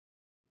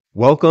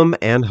Welcome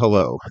and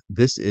hello.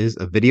 This is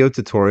a video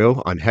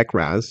tutorial on HEC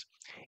RAS,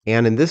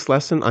 and in this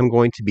lesson, I'm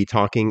going to be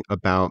talking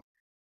about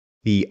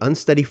the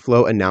unsteady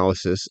flow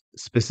analysis,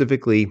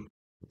 specifically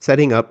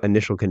setting up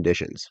initial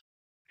conditions.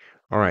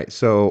 All right,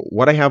 so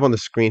what I have on the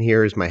screen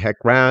here is my HEC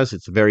RAS.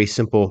 It's a very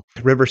simple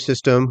river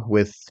system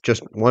with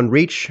just one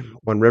reach,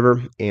 one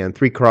river, and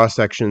three cross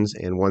sections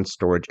and one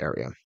storage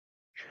area.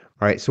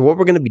 All right, so what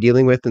we're going to be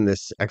dealing with in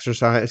this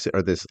exercise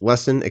or this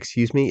lesson,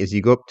 excuse me, is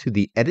you go up to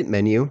the edit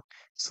menu,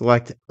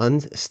 select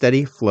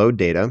unsteady flow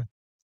data,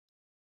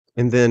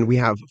 and then we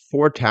have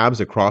four tabs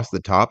across the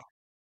top: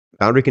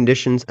 boundary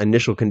conditions,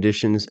 initial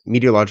conditions,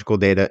 meteorological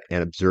data,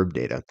 and observed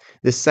data.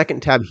 This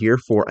second tab here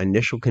for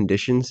initial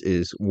conditions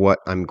is what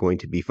I'm going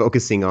to be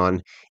focusing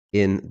on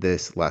in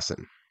this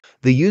lesson.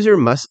 The user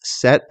must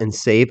set and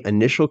save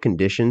initial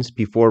conditions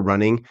before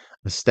running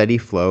a steady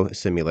flow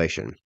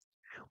simulation.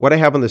 What I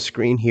have on the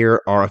screen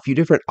here are a few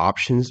different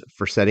options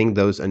for setting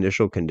those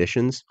initial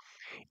conditions.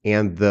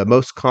 And the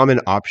most common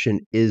option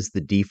is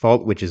the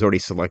default, which is already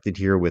selected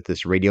here with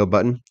this radio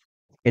button: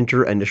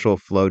 enter initial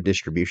flow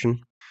distribution.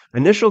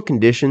 Initial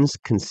conditions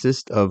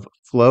consist of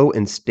flow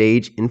and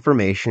stage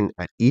information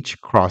at each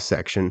cross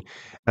section,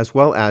 as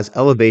well as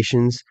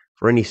elevations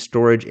for any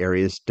storage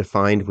areas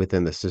defined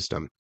within the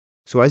system.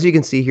 So as you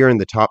can see here in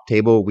the top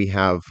table, we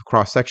have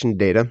cross section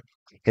data,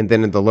 and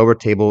then in the lower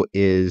table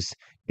is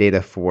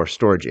data for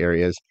storage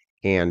areas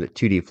and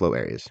 2D flow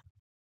areas.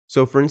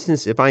 So for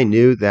instance, if I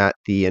knew that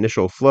the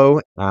initial flow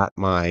at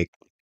my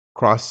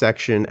cross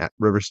section at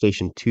river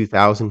station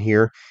 2000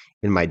 here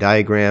in my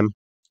diagram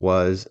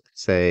was,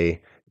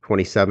 say,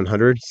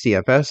 2700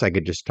 CFS, I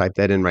could just type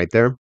that in right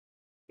there.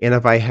 And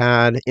if I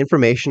had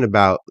information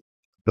about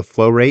the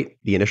flow rate,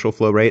 the initial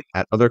flow rate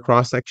at other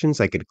cross sections,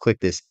 I could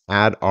click this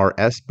add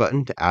RS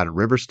button to add a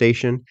river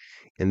station,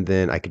 and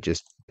then I could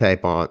just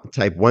type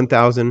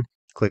 1000,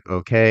 click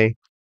OK,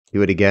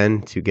 do it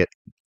again to get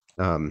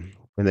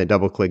and then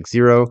double click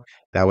 0.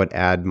 That would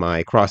add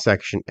my cross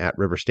section at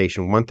river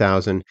station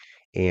 1000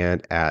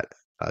 and at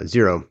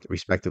 0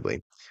 respectively.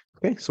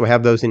 Okay, so I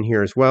have those in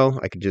here as well.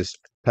 I could just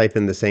type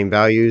in the same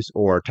values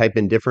or type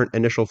in different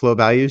initial flow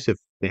values if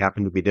they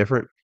happen to be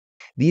different.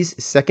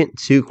 These second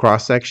two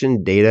cross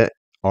section data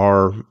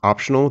are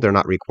optional, they're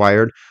not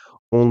required.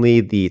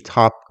 Only the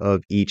top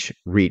of each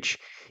reach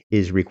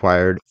is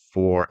required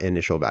for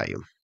initial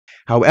value.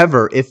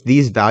 However, if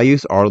these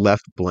values are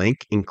left blank,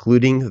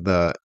 including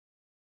the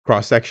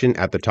cross section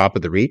at the top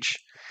of the reach,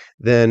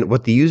 then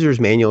what the user's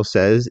manual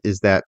says is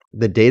that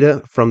the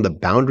data from the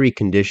boundary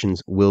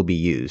conditions will be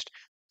used.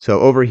 So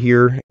over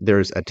here,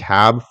 there's a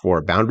tab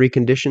for boundary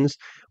conditions.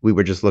 We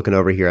were just looking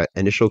over here at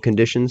initial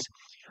conditions.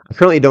 I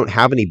currently don't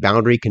have any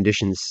boundary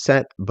conditions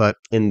set, but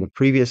in the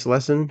previous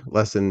lesson,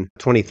 lesson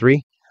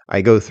 23,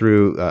 I go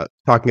through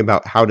talking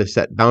about how to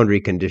set boundary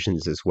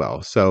conditions as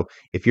well. So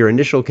if your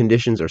initial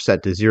conditions are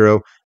set to 0,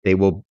 they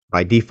will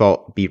by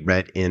default be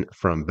read in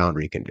from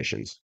boundary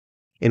conditions.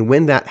 And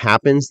when that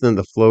happens, then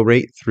the flow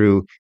rate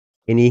through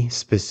any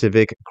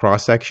specific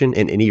cross section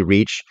and any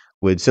reach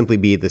would simply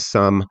be the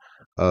sum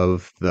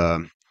of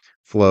the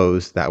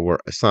flows that were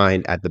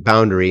assigned at the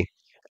boundary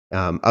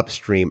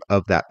upstream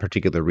of that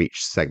particular reach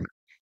segment.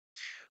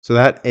 So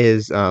that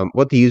is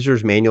what the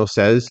user's manual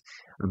says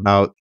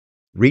about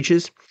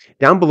reaches.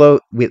 Down below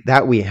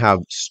that we have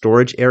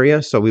storage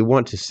area. So we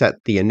want to set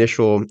the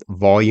initial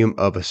volume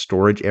of a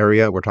storage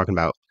area. We're talking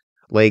about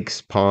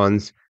lakes,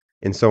 ponds,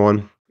 and so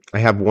on. I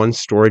have one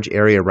storage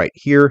area right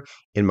here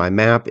in my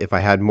map. If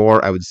I had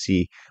more, I would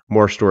see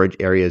more storage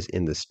areas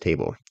in this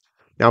table.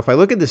 Now, if I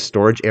look at this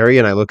storage area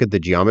and I look at the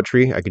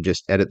geometry, I could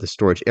just edit the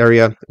storage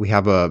area. We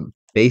have a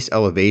base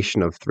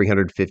elevation of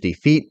 350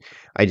 feet.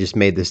 I just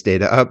made this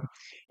data up.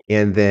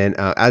 And then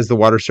as the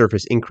water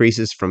surface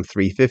increases from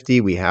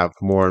 350, we have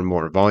more and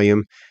more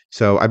volume.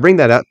 So I bring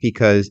that up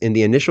because in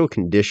the initial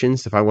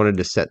conditions, if I wanted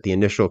to set the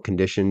initial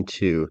condition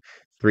to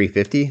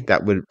 350,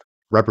 that would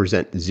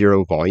represent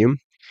 0 volume.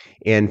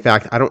 In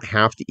fact, I don't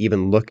have to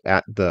even look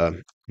at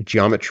the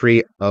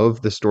geometry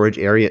of the storage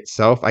area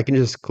itself. I can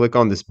just click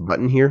on this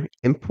button here,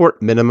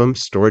 import minimum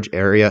storage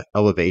area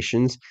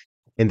elevations,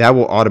 and that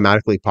will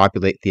automatically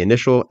populate the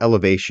initial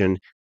elevation,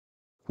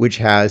 which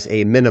has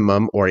a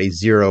minimum or a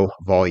 0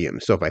 volume.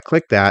 So if I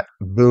click that,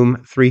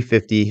 boom,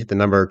 350, the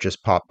number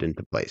just popped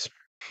into place.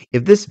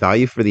 If this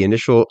value for the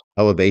initial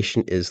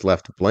elevation is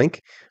left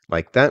blank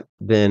like that,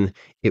 then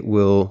it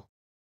will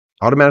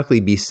automatically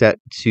be set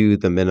to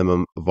the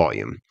minimum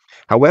volume.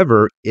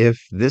 However, if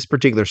this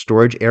particular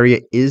storage area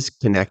is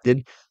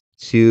connected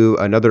to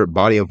another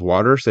body of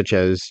water, such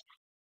as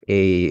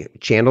a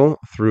channel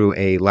through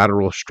a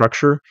lateral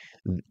structure,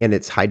 and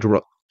it's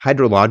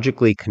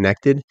hydrologically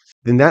connected,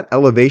 then that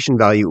elevation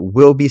value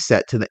will be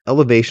set to the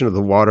elevation of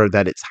the water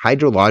that it's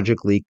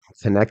hydrologically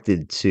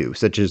connected to,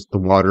 such as the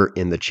water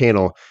in the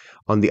channel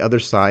on the other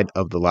side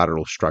of the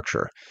lateral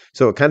structure.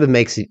 So it kind of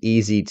makes it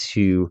easy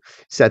to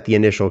set the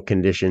initial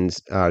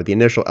conditions, the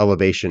initial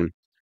elevation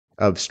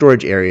of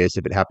storage areas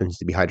if it happens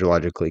to be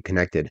hydrologically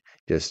connected.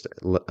 Just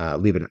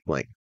leave it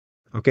blank.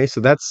 Okay,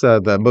 so that's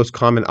the most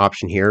common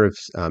option here of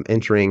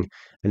entering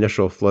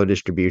initial flow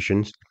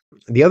distributions.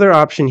 The other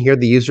option here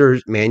the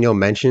user's manual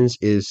mentions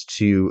is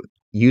to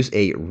use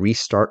a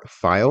restart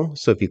file.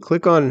 So if you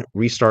click on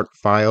restart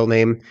file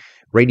name,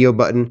 radio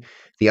button,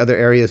 the other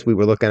areas we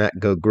were looking at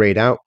go grayed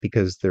out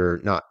because they're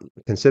not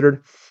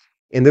considered.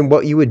 And then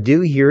what you would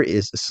do here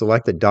is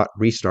select the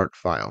 .restart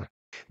file.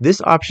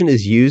 This option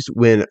is used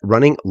when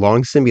running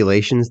long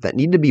simulations that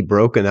need to be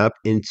broken up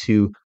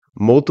into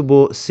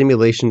multiple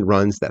simulation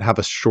runs that have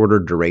a shorter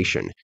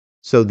duration.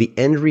 So the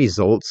end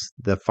results,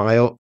 the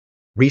file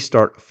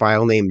restart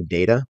file name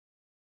data.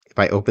 If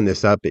I open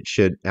this up, it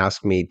should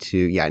ask me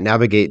to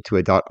navigate to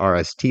a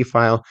 .rst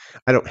file.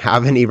 I don't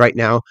have any right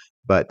now,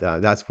 but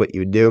that's what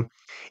you would do.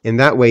 In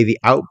that way, the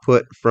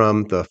output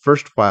from the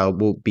first file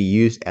will be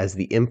used as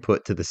the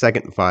input to the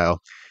second file.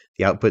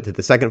 The output to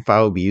the second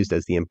file will be used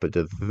as the input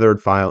to the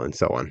third file, and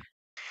so on.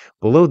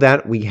 Below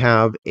that, we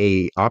have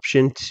a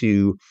option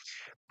to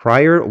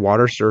prior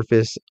water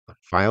surface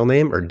file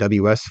name or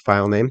WS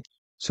file name.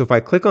 So if I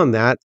click on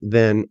that,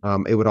 then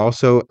it would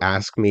also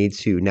ask me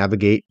to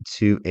navigate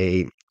to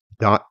a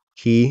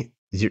 .key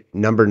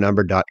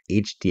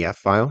number.htf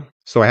file.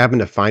 So I happen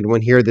to find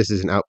one here. This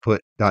is an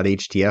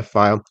output.htf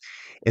file.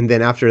 And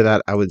then after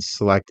that, I would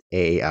select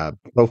a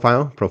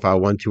profile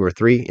 1, 2, or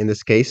 3 in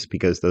this case,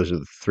 because those are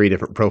the 3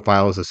 different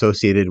profiles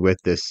associated with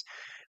this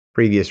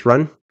previous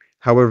run.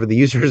 However, the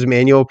user's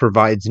manual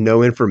provides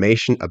no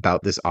information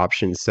about this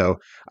option. So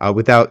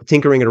without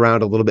tinkering it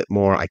around a little bit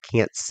more, I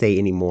can't say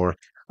any more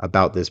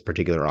about this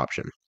particular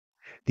option.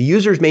 The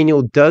user's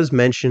manual does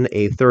mention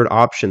a third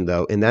option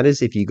though, and that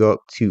is if you go up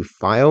to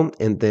File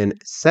and then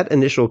Set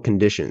Initial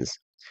Conditions,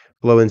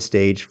 flow in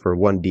stage for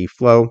 1D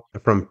flow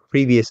from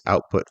previous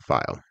output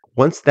file.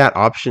 Once that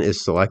option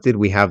is selected,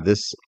 we have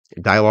this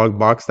dialog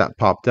box that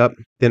popped up.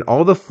 Then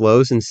all the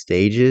flows and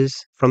stages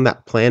from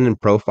that plan and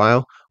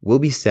profile will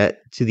be set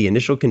to the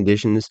initial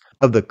conditions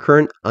of the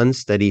current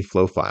unsteady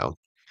flow file.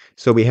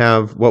 So we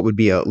have what would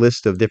be a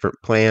list of different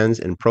plans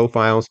and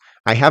profiles.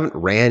 I haven't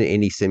ran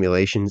any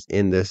simulations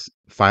in this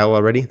file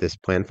already, this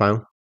plan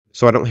file,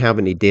 so I don't have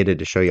any data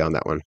to show you on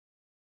that one.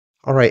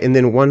 All right, and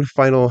then one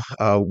final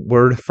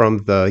word from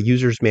the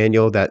user's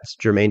manual that's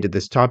germane to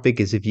this topic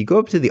is if you go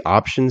up to the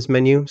options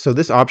menu, so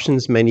this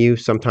options menu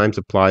sometimes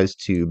applies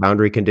to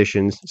boundary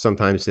conditions,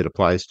 sometimes it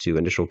applies to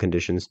initial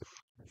conditions.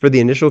 For the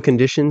initial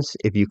conditions,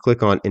 if you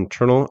click on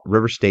internal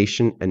river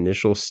station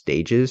initial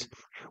stages,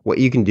 what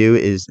you can do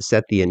is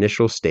set the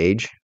initial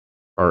stage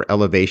or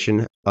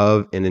elevation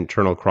of an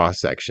internal cross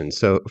section.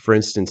 So for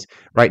instance,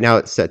 right now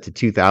it's set to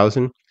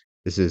 2000.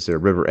 This is a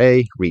river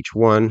A, reach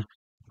 1,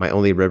 my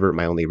only river,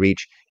 my only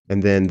reach.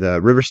 And then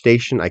the river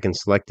station I can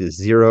select is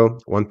 0,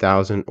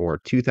 1000, or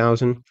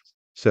 2000.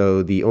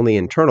 So the only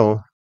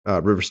internal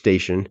river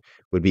station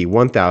would be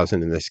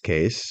 1000 in this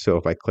case. So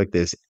if I click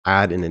this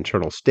add an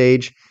internal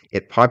stage,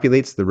 it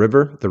populates the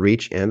river, the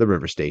reach, and the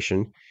river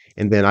station.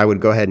 And then I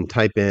would go ahead and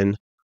type in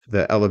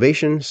the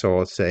elevation. So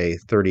I'll say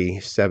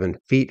 37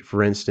 feet,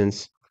 for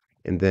instance,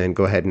 and then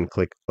go ahead and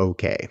click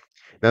OK.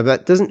 Now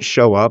that doesn't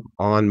show up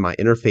on my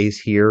interface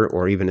here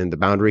or even in the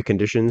boundary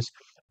conditions,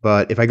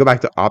 but if I go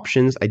back to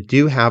options, I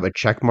do have a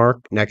check mark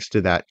next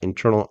to that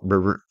internal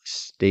river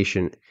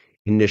station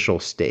initial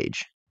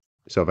stage.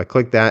 So if I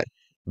click that,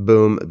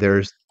 boom,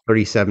 there's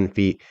 37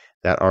 feet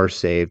that are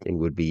saved and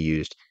would be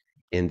used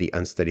in the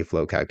unsteady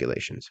flow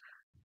calculations.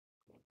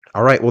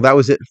 All right, well, that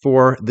was it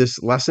for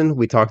this lesson.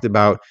 We talked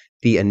about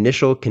the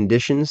initial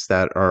conditions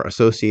that are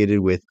associated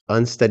with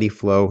unsteady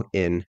flow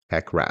in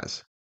HEC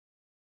RAS.